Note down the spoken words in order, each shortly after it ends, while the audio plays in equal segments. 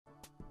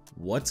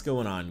What's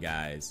going on,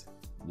 guys?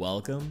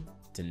 Welcome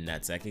to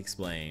Netsec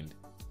Explained.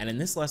 And in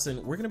this lesson,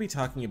 we're going to be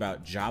talking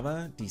about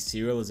Java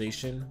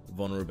deserialization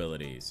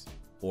vulnerabilities,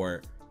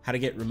 or how to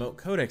get remote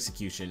code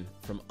execution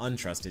from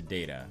untrusted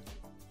data.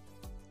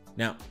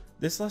 Now,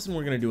 this lesson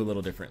we're going to do a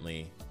little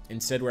differently.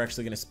 Instead, we're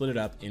actually going to split it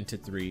up into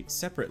 3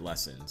 separate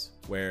lessons,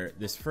 where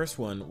this first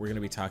one, we're going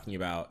to be talking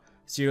about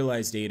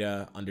serialized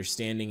data,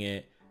 understanding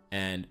it,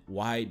 and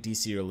why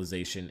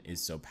deserialization is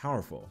so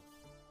powerful.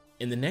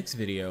 In the next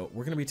video,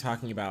 we're going to be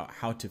talking about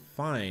how to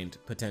find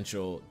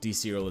potential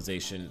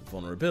deserialization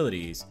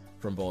vulnerabilities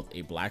from both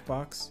a black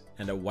box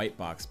and a white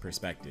box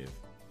perspective.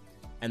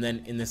 And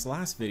then in this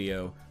last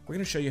video, we're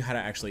going to show you how to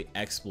actually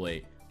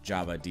exploit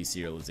Java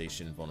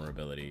deserialization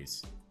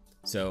vulnerabilities.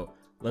 So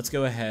let's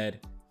go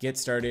ahead, get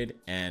started,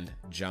 and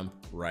jump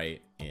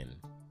right in.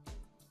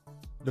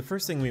 The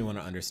first thing we want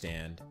to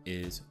understand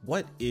is,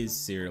 what is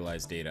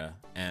serialized data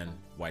and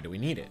why do we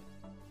need it?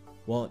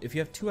 Well, if you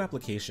have 2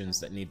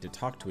 applications that need to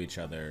talk to each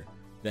other,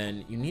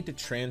 then you need to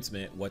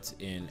transmit what's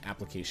in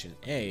application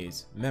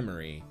A's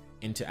memory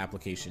into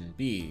application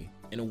B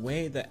in a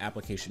way that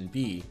application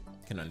B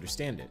can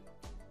understand it.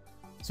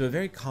 So a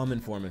very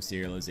common form of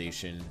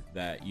serialization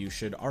that you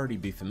should already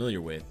be familiar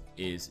with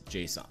is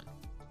JSON.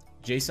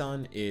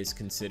 JSON is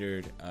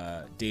considered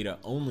a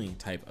data-only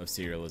type of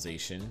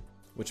serialization,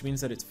 which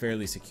means that it's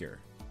fairly secure.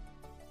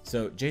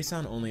 So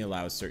JSON only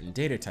allows certain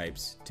data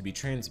types to be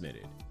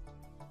transmitted.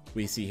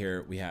 We see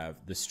here we have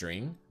the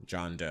string,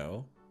 John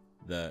Doe,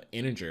 the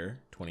integer,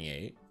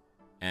 28,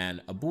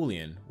 and a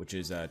Boolean, which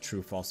is a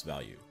true-false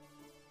value.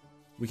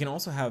 We can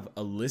also have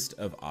a list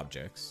of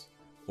objects,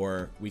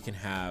 or we can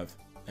have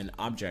an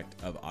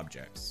object of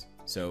objects.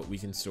 So we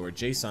can store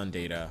JSON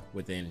data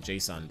within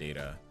JSON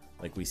data,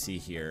 like we see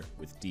here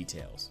with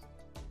details.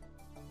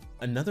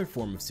 Another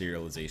form of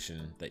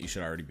serialization that you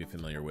should already be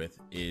familiar with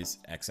is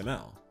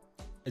XML.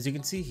 As you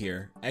can see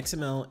here,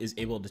 XML is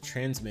able to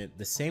transmit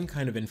the same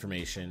kind of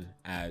information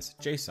as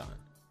JSON,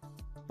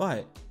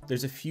 but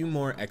there's a few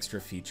more extra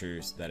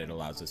features that it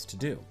allows us to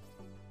do.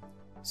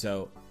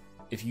 So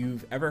if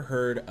you've ever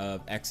heard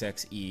of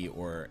XXE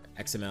or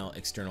XML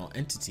external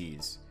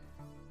entities,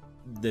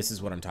 this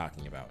is what I'm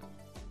talking about.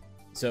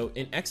 So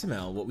in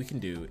XML, what we can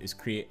do is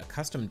create a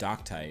custom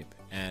doc type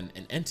and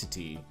an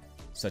entity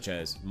such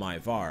as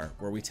myvar,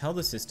 where we tell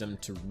the system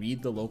to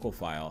read the local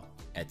file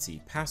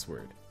etc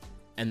password,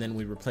 and then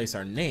we replace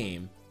our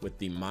name with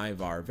the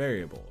myvar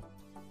variable.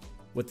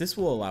 What this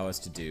will allow us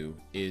to do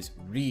is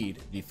read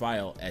the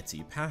file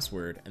etc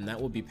password, and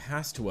that will be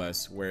passed to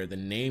us where the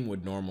name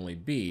would normally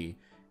be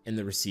in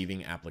the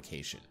receiving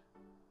application.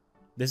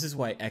 This is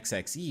why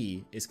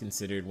XXE is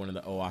considered one of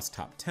the OWASP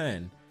top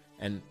 10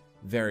 and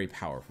very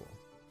powerful.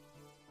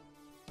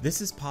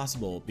 This is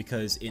possible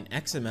because in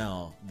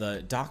XML,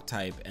 the doc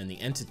type and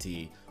the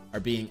entity are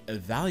being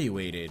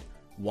evaluated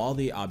while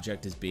the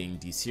object is being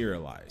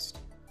deserialized.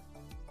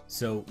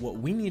 So what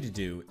we need to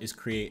do is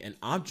create an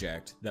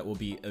object that will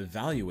be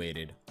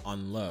evaluated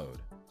on load.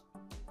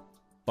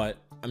 But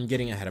I'm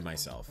getting ahead of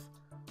myself.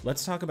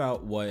 Let's talk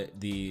about what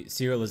the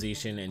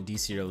serialization and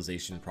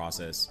deserialization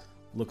process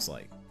looks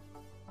like.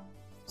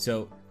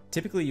 So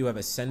typically you have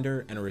a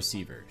sender and a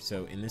receiver.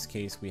 So in this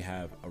case, we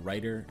have a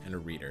writer and a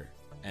reader,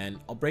 and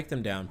I'll break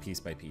them down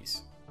piece by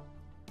piece.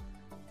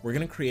 We're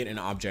going to create an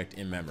object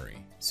in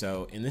memory.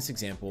 So in this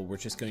example, we're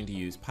just going to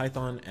use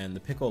Python and the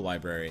pickle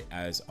library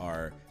as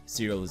our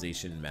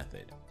serialization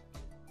method.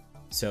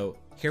 So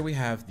here we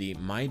have the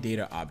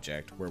myData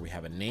object, where we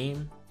have a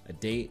name, a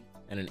date,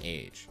 and an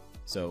age.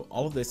 So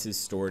all of this is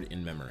stored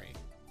in memory,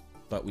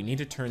 but we need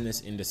to turn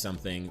this into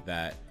something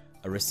that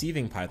a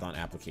receiving Python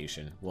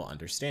application will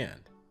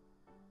understand.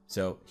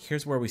 So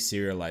here's where we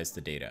serialize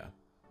the data.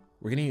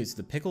 We're going to use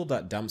the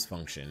pickle.dumps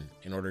function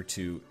in order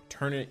to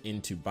turn it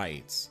into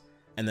bytes,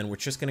 and then we're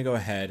just going to go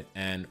ahead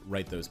and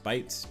write those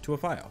bytes to a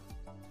file.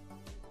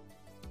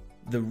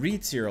 The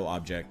read serial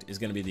object is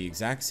going to be the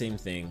exact same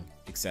thing,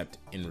 except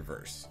in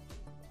reverse.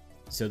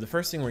 So the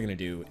first thing we're going to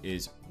do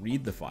is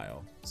read the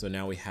file. So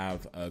now we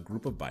have a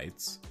group of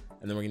bytes,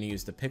 and then we're going to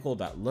use the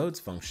pickle.loads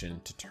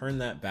function to turn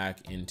that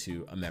back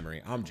into a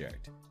memory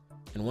object.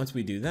 And once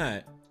we do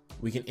that,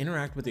 we can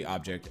interact with the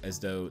object as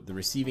though the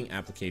receiving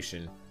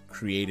application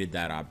created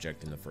that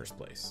object in the first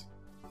place.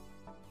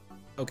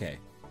 Okay,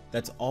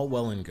 that's all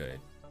well and good,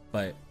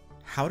 but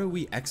how do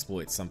we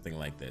exploit something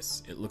like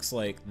this? It looks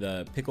like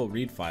the pickle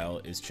read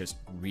file is just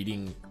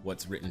reading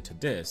what's written to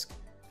disk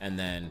and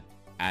then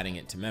adding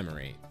it to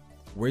memory.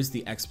 Where's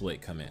the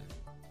exploit come in?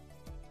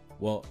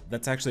 Well,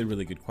 that's actually a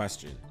really good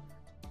question.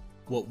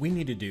 What we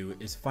need to do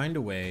is find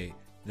a way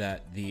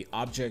that the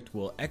object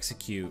will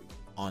execute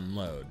on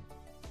load.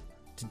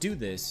 To do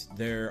this,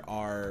 there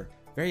are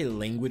very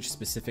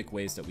language-specific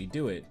ways that we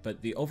do it,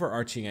 but the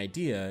overarching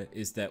idea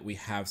is that we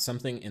have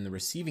something in the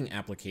receiving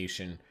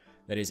application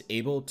that is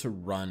able to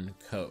run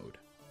code.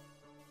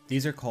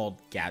 These are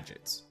called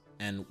gadgets,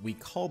 and we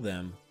call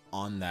them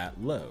on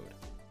that load.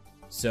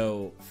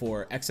 So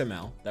for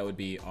XML, that would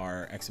be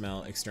our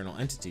XML external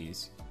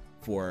entities.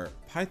 For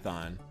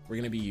Python, we're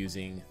going to be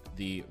using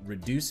the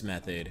reduce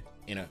method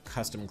in a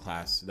custom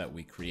class that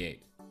we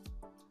create.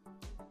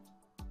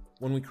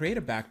 When we create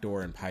a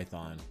backdoor in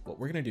Python, what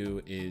we're going to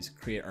do is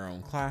create our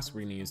own class.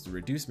 We're going to use the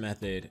reduce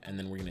method, and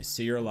then we're going to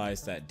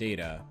serialize that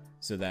data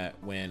so that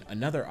when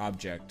another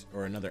object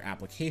or another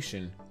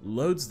application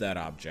loads that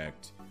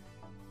object,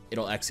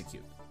 it'll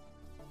execute.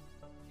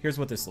 Here's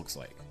what this looks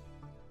like.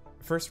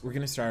 First, we're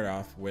going to start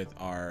off with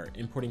our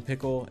importing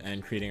pickle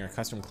and creating our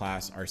custom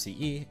class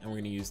RCE, and we're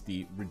going to use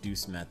the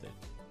reduce method.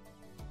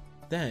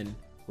 Then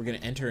we're going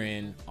to enter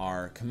in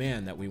our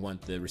command that we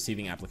want the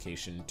receiving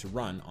application to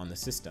run on the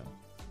system.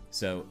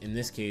 So in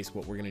this case,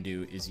 what we're going to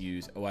do is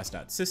use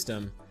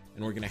os.system,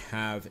 and we're going to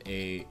have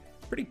a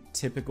pretty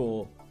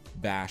typical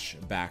bash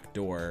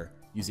backdoor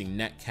using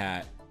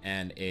netcat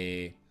and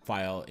a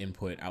file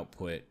input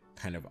output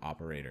kind of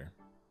operator.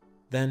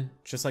 Then,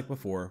 just like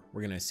before,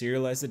 we're going to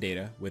serialize the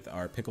data with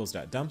our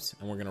pickles.dumps,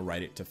 and we're going to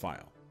write it to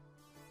file.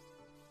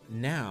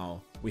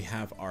 Now we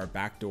have our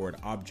backdoored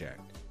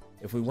object.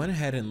 If we went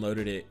ahead and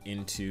loaded it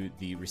into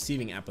the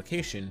receiving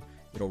application,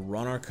 it'll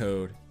run our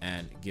code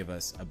and give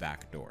us a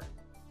backdoor.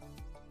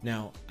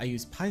 Now, I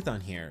use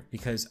Python here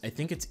because I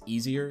think it's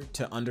easier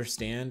to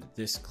understand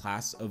this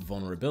class of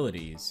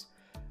vulnerabilities.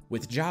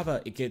 With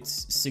Java, it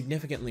gets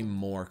significantly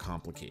more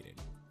complicated.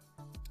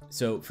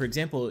 So for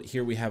example,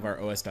 here we have our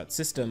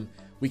os.system.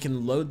 We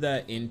can load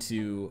that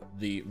into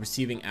the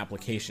receiving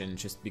application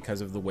just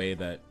because of the way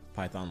that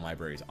Python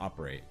libraries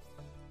operate.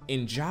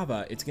 In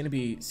Java, it's going to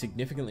be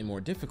significantly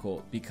more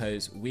difficult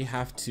because we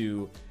have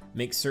to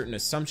make certain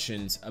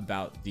assumptions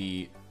about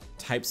the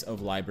types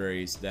of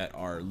libraries that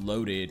are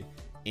loaded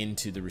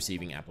into the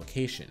receiving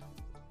application.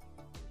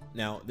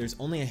 Now, there's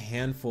only a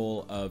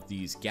handful of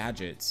these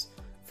gadgets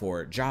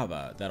for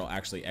Java that'll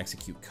actually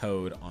execute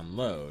code on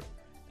load.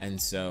 And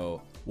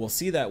so we'll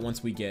see that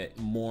once we get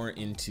more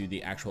into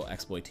the actual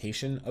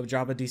exploitation of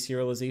Java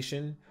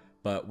deserialization,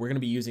 but we're going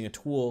to be using a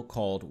tool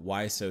called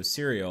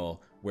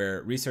why-so-serial,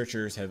 where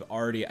researchers have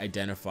already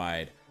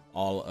identified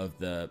all of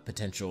the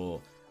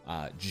potential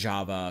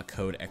Java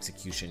code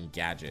execution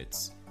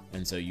gadgets.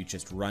 And so you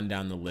just run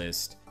down the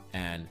list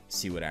and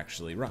see what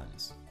actually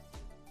runs.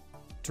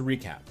 To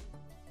recap,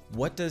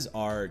 what does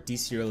our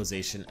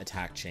deserialization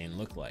attack chain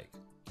look like?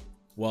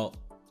 Well,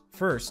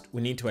 first,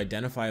 we need to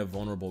identify a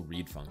vulnerable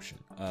read function.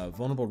 A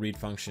vulnerable read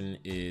function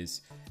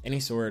is any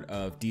sort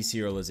of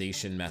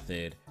deserialization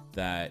method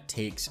that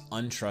takes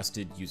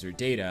untrusted user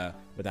data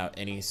without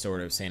any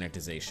sort of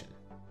sanitization.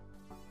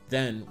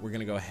 Then we're going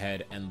to go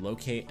ahead and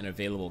locate an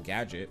available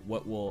gadget,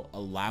 what will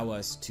allow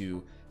us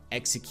to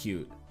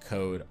execute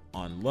code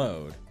on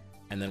load.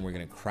 And then we're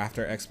going to craft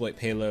our exploit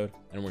payload,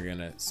 and we're going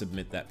to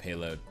submit that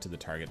payload to the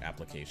target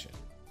application.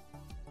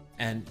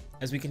 And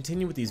as we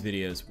continue with these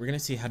videos, we're going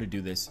to see how to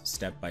do this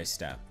step by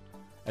step.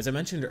 As I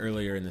mentioned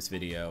earlier in this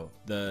video,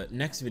 the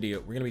next video,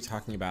 we're going to be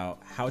talking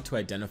about how to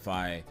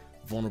identify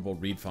vulnerable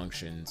read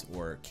functions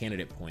or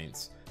candidate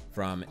points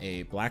from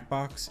a black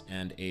box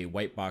and a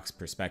white box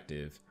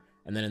perspective.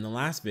 And then in the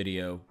last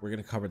video, we're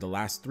going to cover the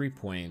last 3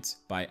 points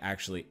by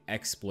actually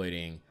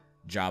exploiting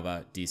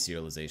Java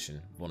deserialization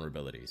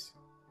vulnerabilities.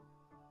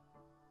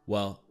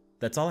 Well,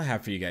 that's all I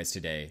have for you guys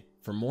today.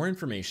 For more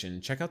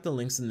information, check out the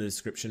links in the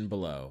description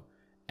below,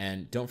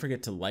 and don't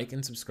forget to like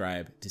and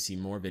subscribe to see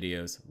more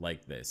videos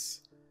like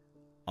this.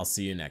 I'll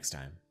see you next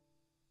time.